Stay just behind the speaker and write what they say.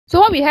So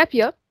what we have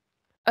here,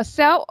 a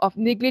cell of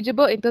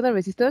negligible internal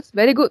resistors.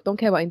 Very good, don't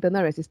care about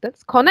internal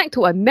resistance. Connect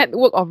to a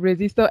network of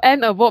resistor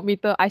and a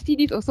voltmeter. I see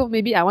this also,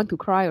 maybe I want to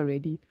cry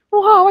already.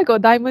 Wow, I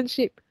got diamond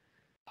shape.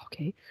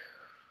 Okay.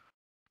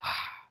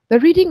 The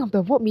reading of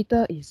the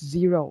voltmeter is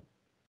 0.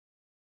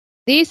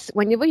 This,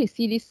 whenever you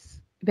see this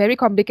very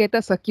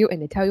complicated circuit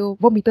and they tell you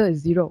voltmeter is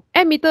 0,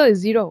 ammeter is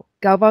 0,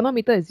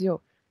 galvanometer is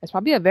 0, that's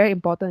probably a very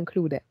important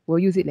clue that we'll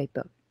use it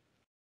later.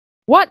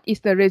 What is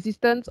the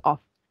resistance of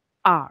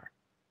R?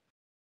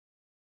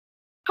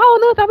 How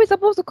on earth are we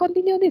supposed to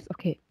continue this?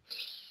 Okay.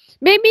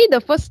 Maybe the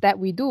first step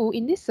we do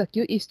in this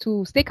circuit is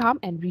to stay calm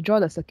and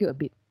redraw the circuit a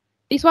bit.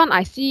 This one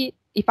I see,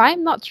 if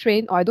I'm not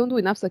trained or I don't do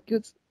enough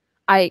circuits,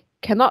 I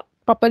cannot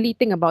properly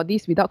think about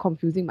this without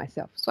confusing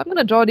myself. So I'm going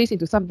to draw this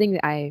into something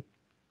that I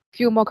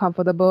feel more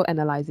comfortable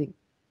analyzing.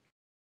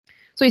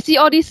 So you see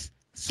all these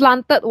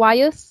slanted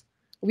wires,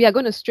 we are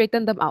going to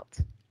straighten them out.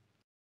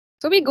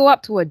 So we go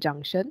up to a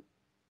junction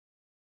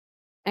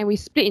and we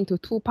split into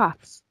two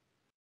paths.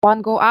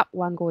 One go up,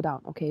 one go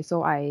down. Okay,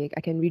 so I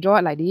can redraw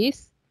it like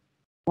this.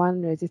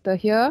 One resistor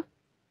here.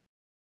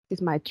 This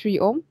is my 3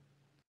 ohm.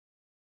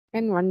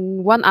 And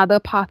one other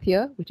path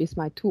here, which is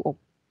my 2 ohm.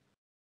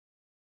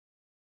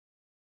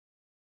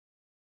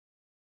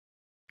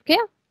 Okay,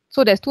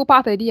 so there's two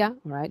paths already. All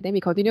right, then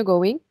we continue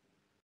going.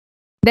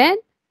 Then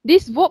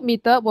this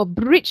voltmeter will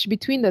bridge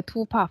between the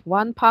two paths.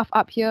 One path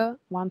up here,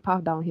 one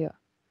path down here.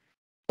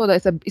 So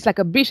it's like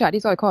a bridge. This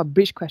is what I call a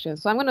bridge question.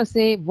 So I'm going to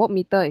say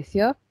voltmeter is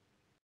here,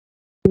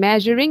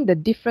 measuring the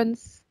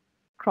difference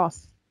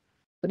cross.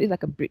 So this is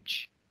like a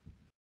bridge.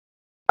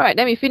 All right,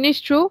 then we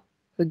finish through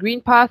the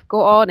green path,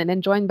 go on and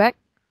then join back.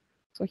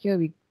 So here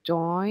we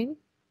join.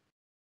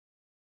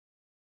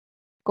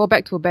 Go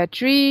back to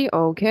battery.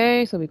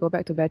 Okay, so we go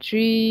back to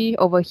battery.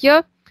 Over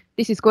here,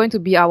 this is going to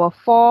be our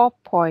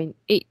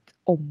 4.8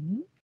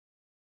 ohm.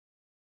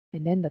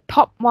 And then the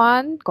top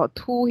one, got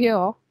 2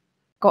 here,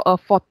 got a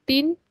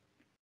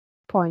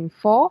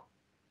 14.4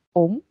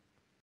 ohm.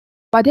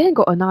 But then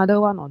got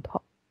another one on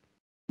top.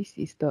 This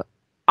is the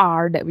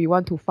R that we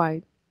want to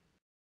find.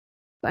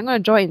 So I'm going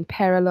to draw in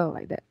parallel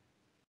like that.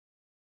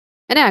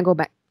 And then I go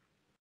back.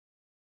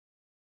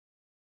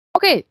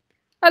 Okay,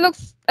 that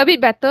looks a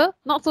bit better,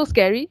 not so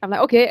scary. I'm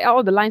like, okay,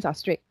 all the lines are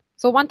straight.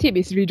 So one tip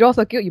is redraw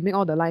circuit, you make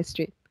all the lines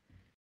straight.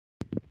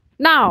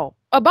 Now,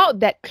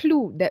 about that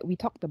clue that we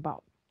talked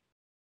about.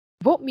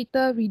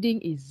 Voltmeter reading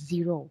is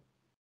 0.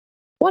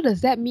 What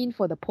does that mean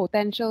for the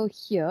potential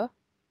here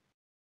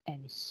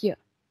and here?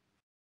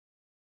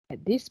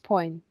 At this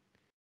point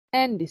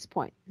and this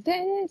point.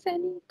 Is there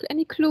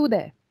any clue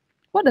there?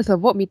 What does a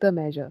voltmeter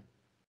measure?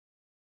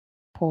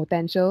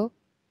 Potential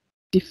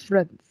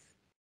difference.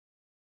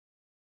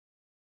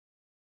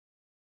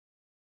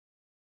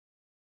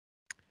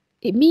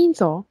 It means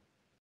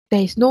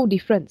there is no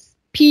difference.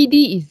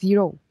 PD is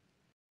 0.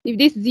 If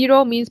this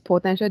 0 means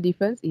potential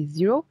difference is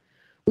 0,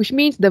 which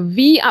means the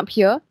V up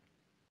here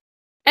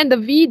and the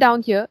V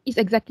down here is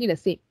exactly the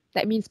same.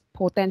 That means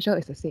potential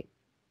is the same.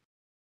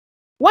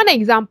 One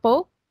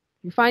example,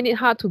 you find it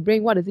hard to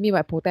bring what does it mean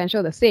by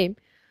potential the same,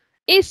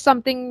 is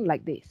something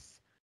like this.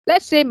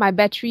 Let's say my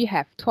battery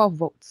have 12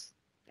 volts.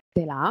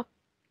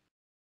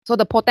 So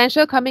the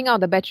potential coming out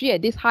of the battery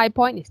at this high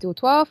point is still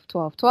 12,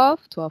 12,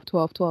 12, 12,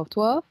 12, 12,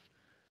 12.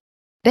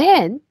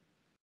 Then,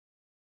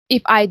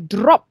 if I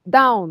drop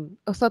down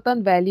a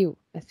certain value,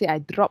 let's say I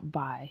drop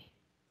by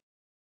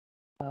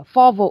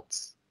 4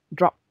 volts,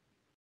 drop.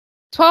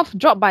 12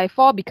 drop by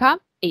 4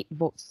 become 8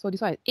 volts. So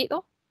this one is 8.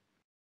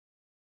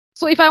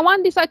 So if I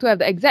want this side to have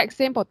the exact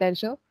same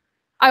potential,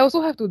 I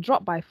also have to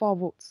drop by 4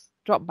 volts.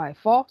 Drop by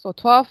 4, so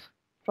 12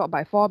 drop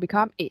by 4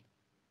 become 8.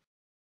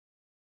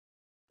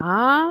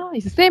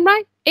 It's the same,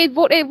 right? 8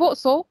 volt, 8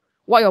 volts. So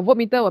what your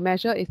voltmeter will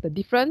measure is the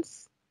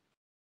difference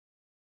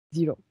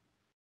 0.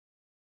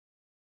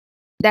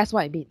 That's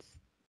what it means.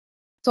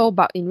 So,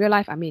 but in real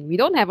life, we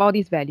don't have all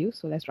these values.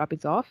 So let's rub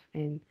it off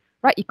and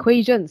write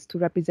equations to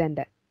represent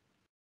that.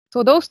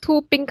 So those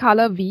two pink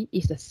color V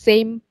is the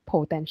same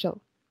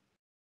potential.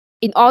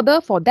 In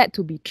order for that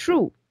to be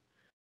true,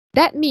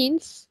 that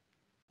means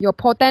your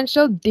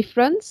potential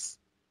difference,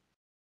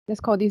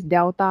 let's call this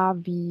delta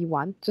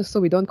V1, just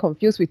so we don't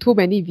confuse with too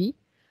many V,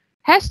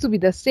 has to be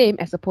the same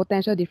as the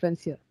potential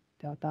difference here,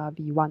 delta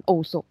V1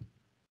 also.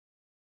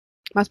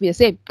 Must be the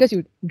same because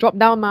you drop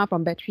down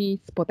from battery's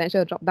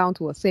potential drop down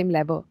to a same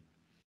level.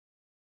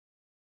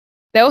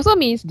 That also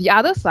means the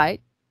other side,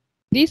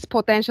 this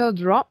potential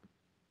drop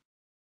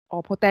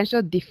or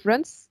potential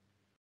difference,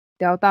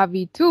 delta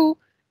V2,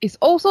 is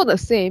also the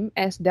same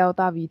as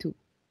delta V2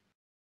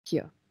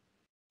 here.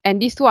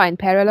 And these two are in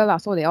parallel,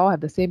 so they all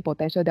have the same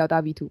potential, delta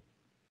V2.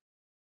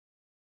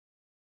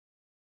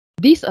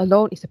 This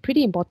alone is a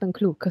pretty important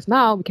clue because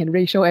now we can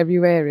ratio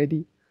everywhere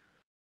already.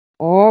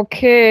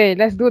 Okay,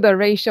 let's do the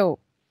ratio.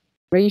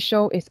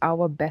 Ratio is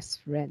our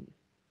best friend.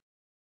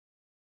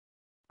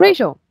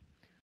 Ratio.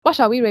 What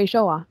shall we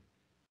ratio?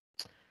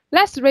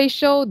 Let's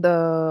ratio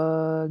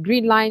the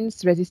green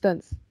line's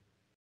resistance.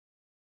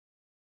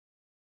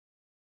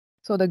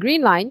 So the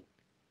green line,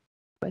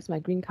 where's my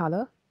green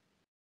color?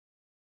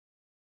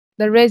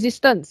 the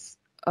resistance,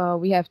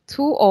 we have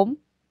 2 ohm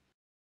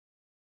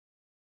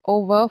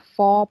over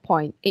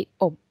 4.8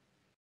 ohm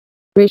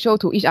ratio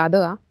to each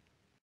other.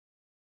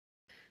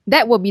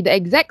 That will be the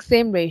exact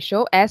same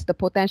ratio as the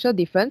potential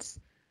difference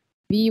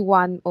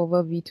V1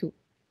 over V2.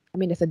 I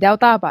mean, there's a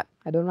delta, but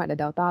I don't write the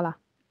delta lah.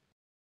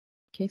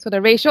 Okay, so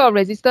the ratio of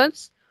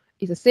resistance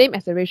is the same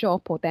as the ratio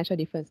of potential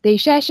difference. They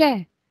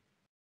share.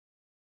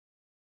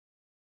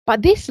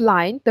 But this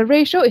line, the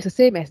ratio is the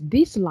same as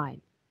this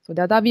line. So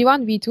delta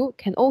V1, V2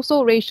 can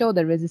also ratio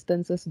the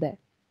resistances there.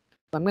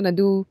 So I'm going to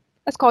do,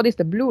 let's call this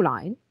the blue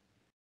line,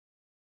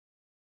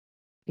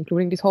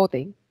 including this whole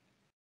thing,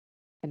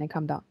 and then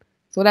come down.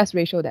 So let's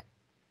ratio that.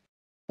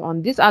 So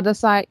on this other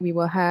side, we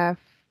will have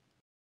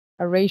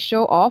a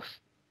ratio of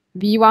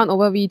V1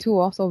 over V2,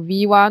 also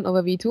V1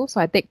 over V2.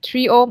 So I take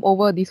 3 ohm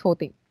over this whole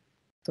thing.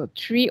 So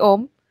 3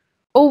 ohm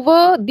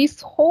over this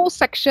whole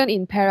section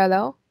in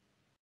parallel.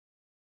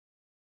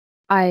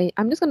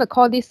 I'm just going to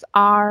call this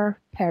R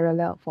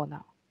parallel for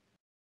now,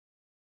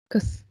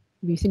 because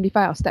we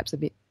simplify our steps a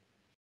bit.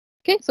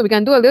 Okay, so we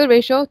can do a little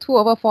ratio, 2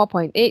 over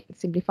 4.8,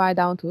 simplify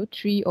down to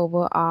 3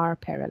 over R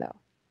parallel.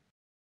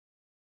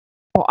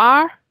 For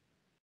R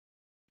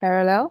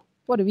parallel,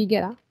 what do we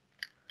get?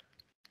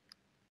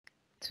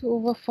 2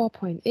 over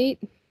 4.8,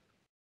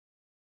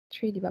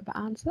 3 divided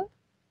by answer,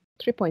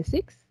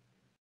 3.6.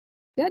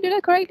 Did I do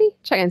that correctly?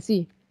 Check and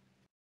see.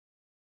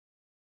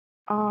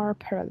 R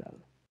parallel.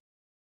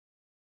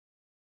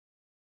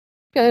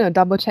 Okay, I'm going to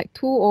double check.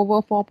 2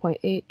 over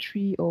 4.8,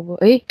 3 over...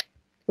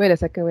 Wait a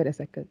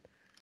second.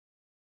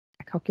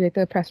 My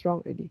calculator pressed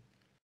wrong already.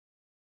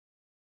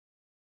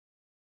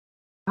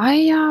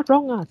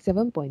 Wrong.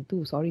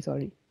 7.2.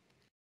 Sorry.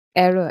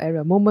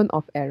 Error. Moment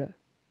of error.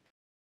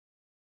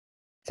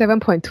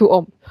 7.2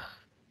 ohm.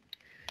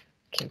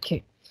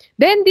 Okay.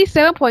 Then this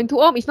 7.2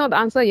 ohm is not the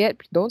answer yet.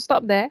 Don't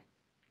stop there.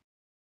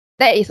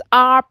 That is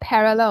R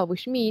parallel,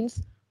 which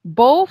means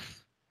both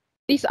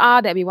this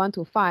R that we want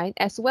to find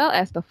as well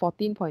as the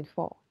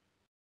 14.4.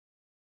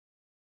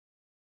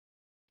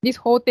 This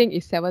whole thing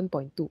is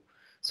 7.2.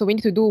 So we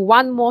need to do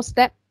one more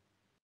step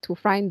to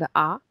find the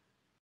R.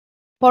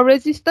 For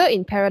resistor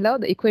in parallel,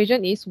 the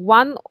equation is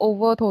 1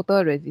 over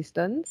total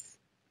resistance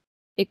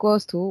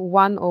equals to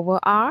 1 over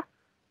R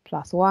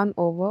plus 1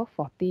 over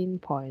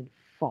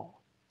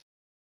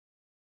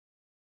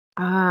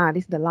 14.4.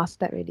 This is the last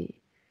step already.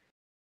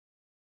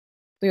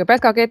 So you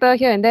press calculator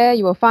here and there,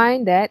 you will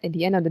find that at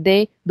the end of the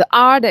day, the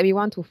R that we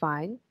want to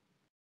find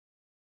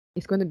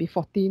is going to be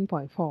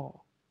 14.4.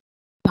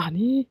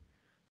 Nani?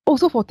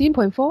 Also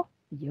 14.4?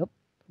 Yep.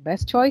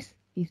 Best choice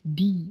is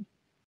D.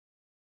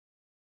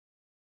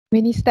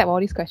 Many step all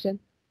this question.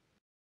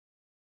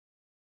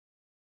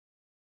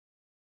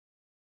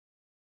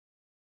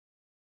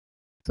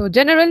 So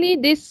generally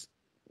this,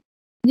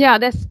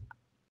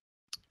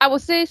 I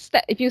would say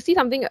if you see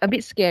something a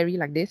bit scary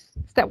like this,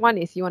 step 1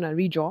 is you want to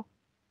redraw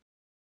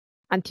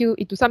until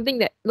into something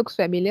that looks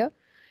familiar.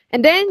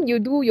 And then you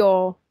do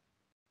your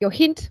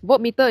hint,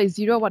 voltmeter is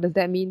 0. What does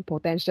that mean?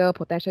 Potential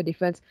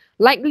difference.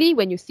 Likely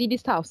when you see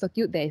this type of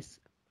circuit, there is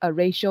a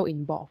ratio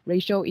involved.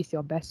 Ratio is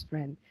your best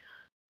friend.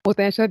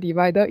 Potential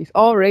divider is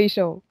all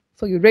ratio.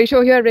 So you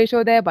ratio here,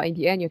 ratio there, but in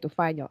the end you have to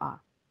find your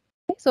R.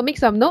 Okay, so make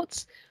some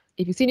notes.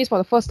 If you've seen this for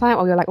the first time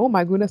or you're like, oh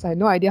my goodness, I have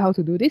no idea how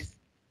to do this.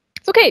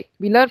 It's okay.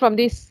 We learn from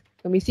this.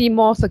 When we see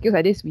more circuits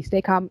like this, we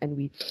stay calm and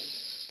we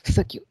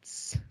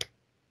circuits.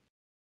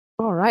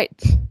 All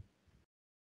right.